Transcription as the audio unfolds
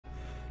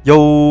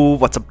Yo,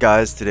 what's up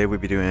guys? Today we'll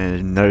be doing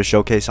another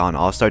showcase on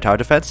All-Star Tower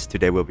Defense.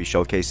 Today we'll be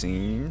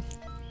showcasing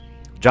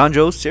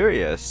Jojo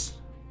Sirius.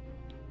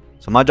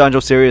 So my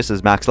Jojo Sirius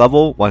is max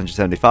level,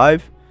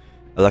 175,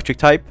 electric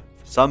type,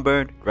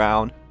 sunburn,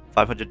 ground,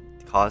 500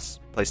 cost,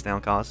 place down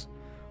cost,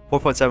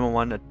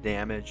 4.71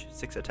 damage,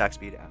 6 attack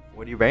speed, and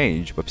 40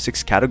 range with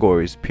 6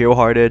 categories: Pure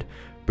Hearted,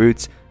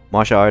 Brutes,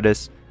 Martial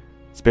Artists,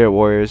 Spirit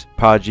Warriors,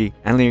 Prodigy,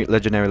 and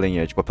Legendary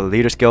Lineage with a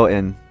leader skill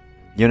in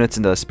units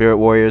in the Spirit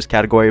Warriors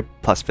category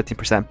plus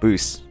 15%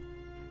 boost.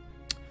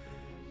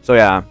 So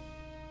yeah,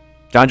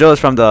 Jojo is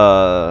from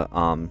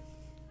the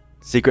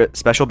secret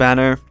special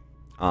banner.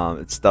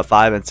 It's the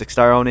 5 and 6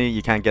 star only.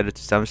 You can't get it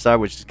to 7 star,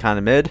 which is kind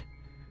of mid,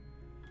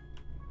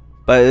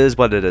 but it is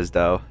what it is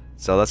though.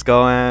 So let's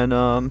go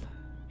and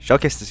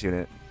showcase this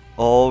unit.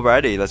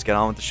 Alrighty, let's get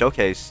on with the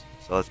showcase.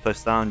 So let's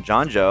push down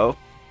Jojo.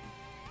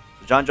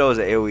 So Jojo is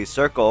an AoE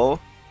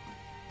circle.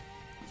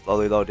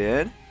 Slowly load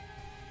in.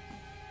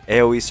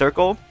 AoE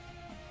circle,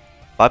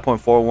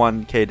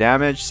 5.41k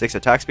damage, 6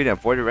 attack speed, and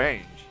 40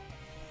 range.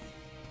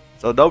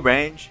 So no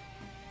range,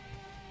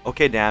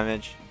 okay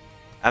damage,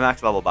 at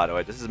max level by the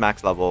way. This is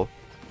max level.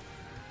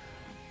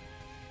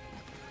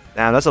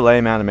 Damn, that's a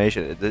lame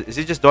animation. Is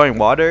he just throwing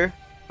water,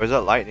 or is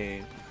that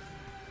lightning?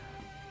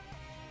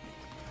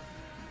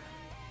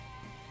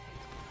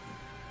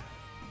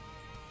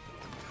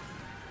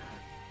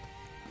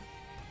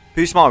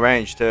 Pretty small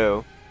range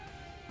too.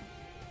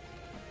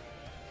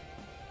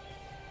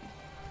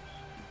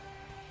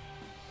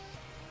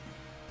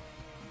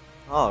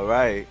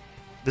 Alright.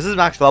 This is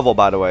max level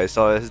by the way,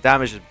 so his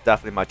damage is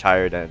definitely much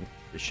higher than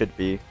it should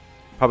be.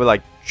 Probably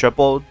like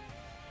triple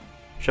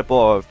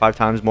or 5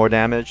 times more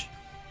damage.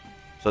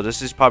 So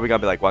this is probably gonna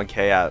be like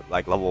 1k at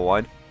like level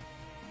 1.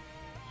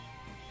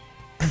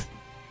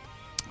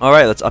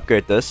 Alright, let's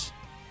upgrade this.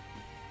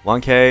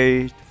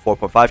 1k,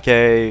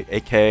 4.5k,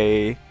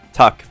 8k,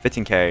 tuck,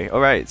 15k.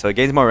 Alright, so it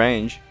gains more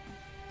range.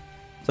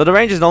 So the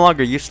range is no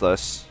longer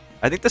useless.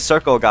 I think the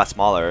circle got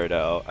smaller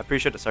though. I'm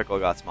pretty sure the circle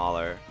got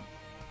smaller.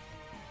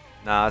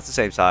 Nah, it's the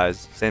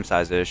same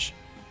size-ish.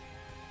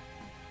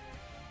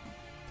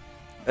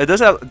 It does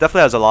have,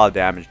 definitely has a lot of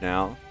damage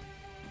now.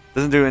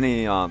 Doesn't do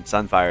any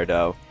sunfire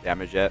though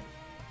damage yet,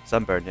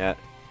 sunburn yet.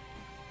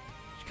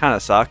 Which kind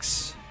of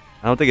sucks.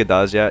 I don't think it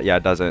does yet. Yeah,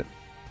 it doesn't.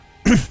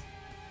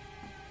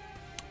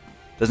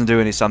 Doesn't do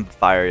any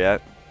sunfire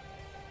yet.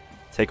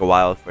 Take a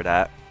while for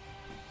that.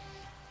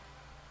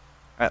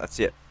 All right, let's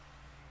see it.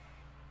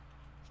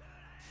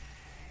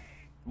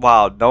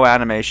 Wow, no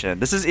animation.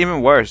 This is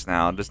even worse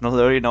now. There's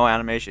literally no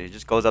animation. He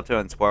just goes up to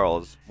it and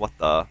twirls. What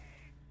the?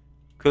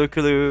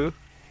 Kulu.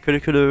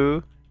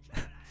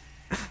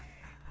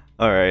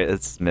 Alright,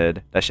 it's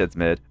mid. That shit's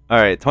mid.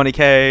 Alright,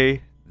 20k,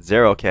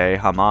 0k,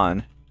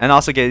 Haman. And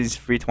also gets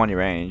free 20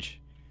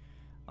 range.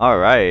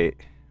 Alright.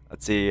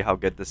 Let's see how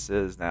good this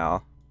is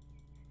now.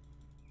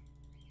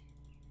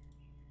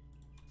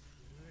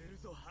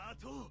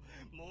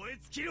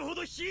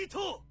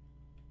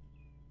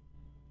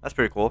 That's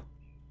pretty cool.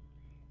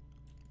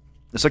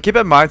 So keep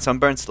in mind,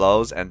 sunburn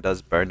slows and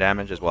does burn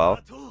damage as well.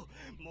 So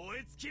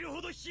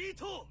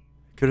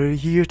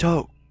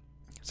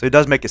he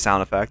does make a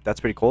sound effect. That's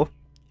pretty cool.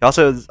 He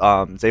also is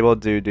able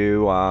to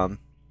do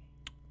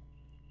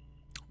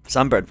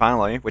sunburn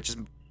finally, which is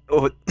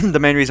the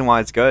main reason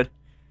why it's good.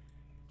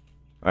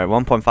 Alright,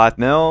 1.5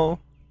 mil,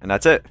 and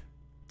that's it.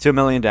 2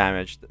 million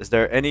damage. Is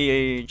there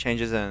any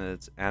changes in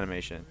its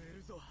animation?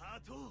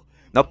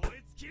 Nope.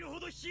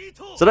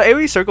 So the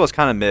AoE circle is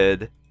kind of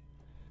mid.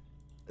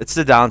 It's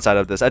the downside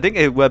of this. I think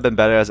it would have been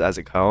better as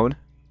a cone.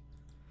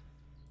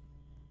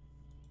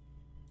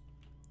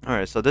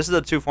 Alright, so this is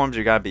the 2 forms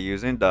you're going to be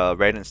using. The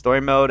Radiant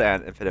Story mode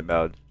and Infinite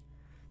mode.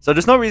 So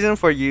there's no reason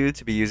for you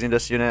to be using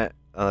this unit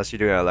unless you're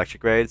doing an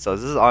electric raid. So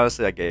this is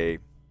honestly like a...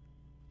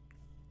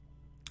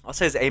 I'll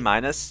say it's A-.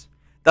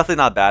 Definitely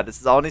not bad. This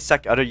is the only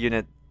other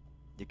unit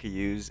you could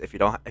use if you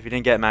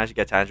didn't manage to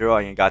get Tanjiro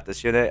and you got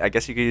this unit. I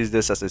guess you could use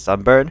this as a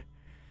sunburn.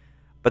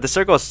 But the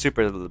circle is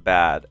super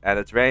bad, and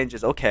its range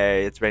is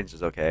okay.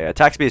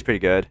 Attack speed is pretty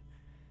good.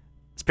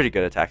 It's pretty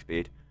good attack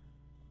speed.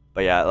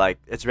 But yeah, like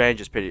its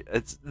range is pretty.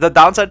 It's the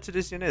downside to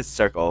this unit is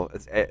circle.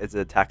 It's an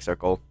attack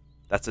circle.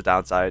 That's the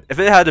downside. If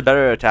it had a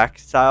better attack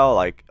style,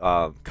 like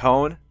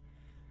cone,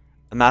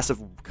 a massive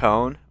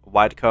cone,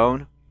 wide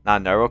cone, not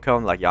a narrow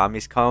cone like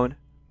Yami's cone,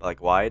 but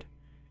like wide,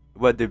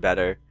 it would do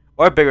better.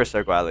 Or a bigger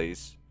circle at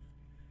least.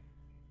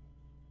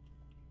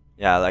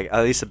 Yeah, like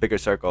at least a bigger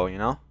circle, you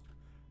know.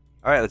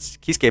 Alright, let's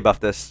Kisuke buff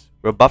this.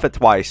 We'll buff it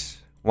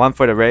twice. One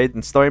for the raid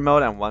and story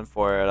mode and one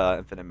for the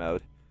infinite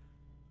mode.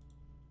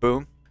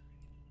 Boom.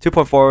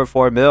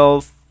 2.44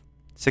 mil,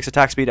 6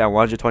 attack speed, and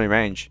 120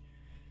 range.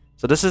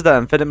 So this is the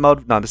infinite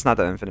mode. No, this is not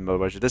the infinite mode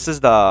version. This is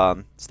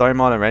the story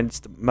mode and raid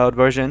mode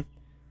version.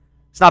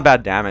 It's not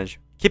bad damage.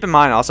 Keep in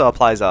mind, it also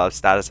applies a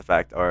status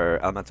effect or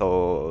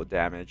elemental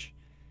damage.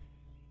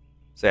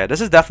 So yeah,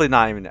 this is definitely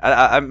not even...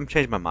 I'm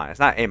changing my mind. It's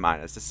not A-.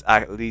 This is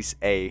at least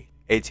A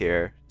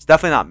tier. It's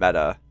definitely not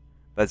meta.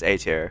 But it's A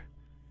tier.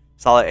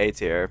 Solid A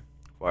tier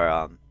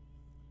for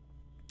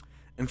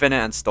Infinite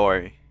and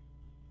Story.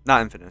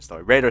 not Infinite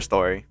Story, Raider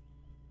Story.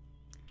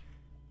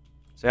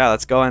 So yeah,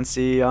 let's go and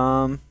see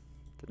the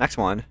next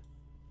one.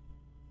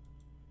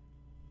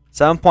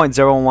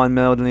 7.01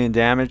 million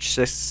damage,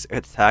 6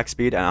 attack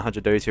speed, and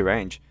 132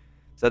 range.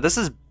 So this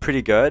is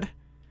pretty good.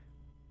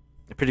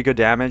 Pretty good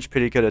damage,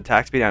 pretty good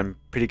attack speed, and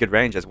pretty good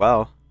range as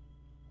well.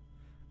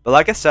 But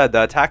like I said,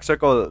 the attack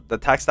circle, the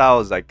attack style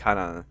is like kind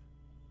of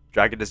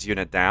dragging this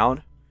unit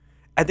down.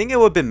 I think it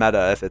would be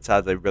meta if it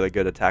has a really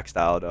good attack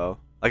style though.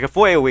 Like a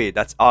full AoE,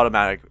 that's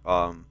automatic.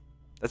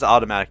 That's an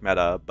automatic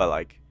meta. But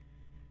like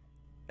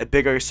a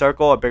bigger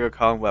circle, a bigger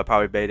cone will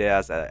probably bait it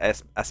as a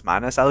S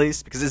minus at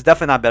least, because it's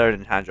definitely not better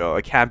than Tanjiro.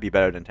 It can't be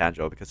better than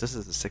Tanjiro because this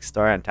is a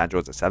 6-star and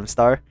Tanjiro is a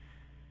 7-star.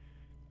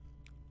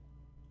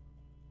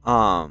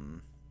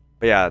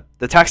 But yeah,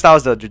 the attack style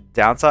is the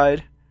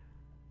downside.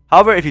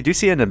 However, if you do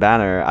see it in the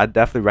banner, I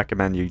definitely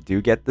recommend you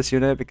do get this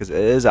unit because it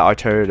is an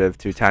alternative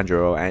to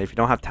Tanjiro. And if you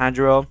don't have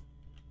Tanjiro,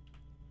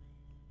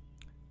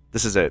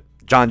 this is it.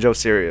 Jojo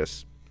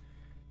Sirius.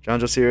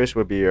 Jojo Sirius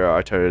would be your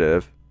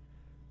alternative.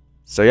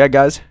 So yeah,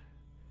 guys,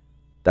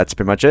 that's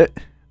pretty much it.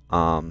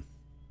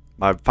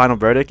 My final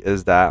verdict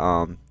is that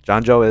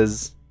Jojo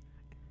is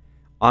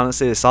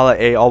honestly a solid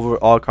A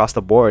all across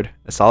the board.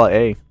 A solid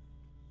A.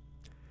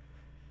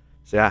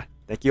 So yeah,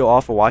 thank you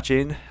all for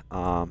watching.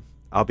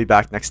 I'll be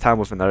back next time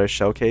with another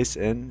showcase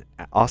in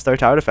All-Star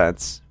Tower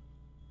Defense.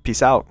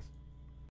 Peace out.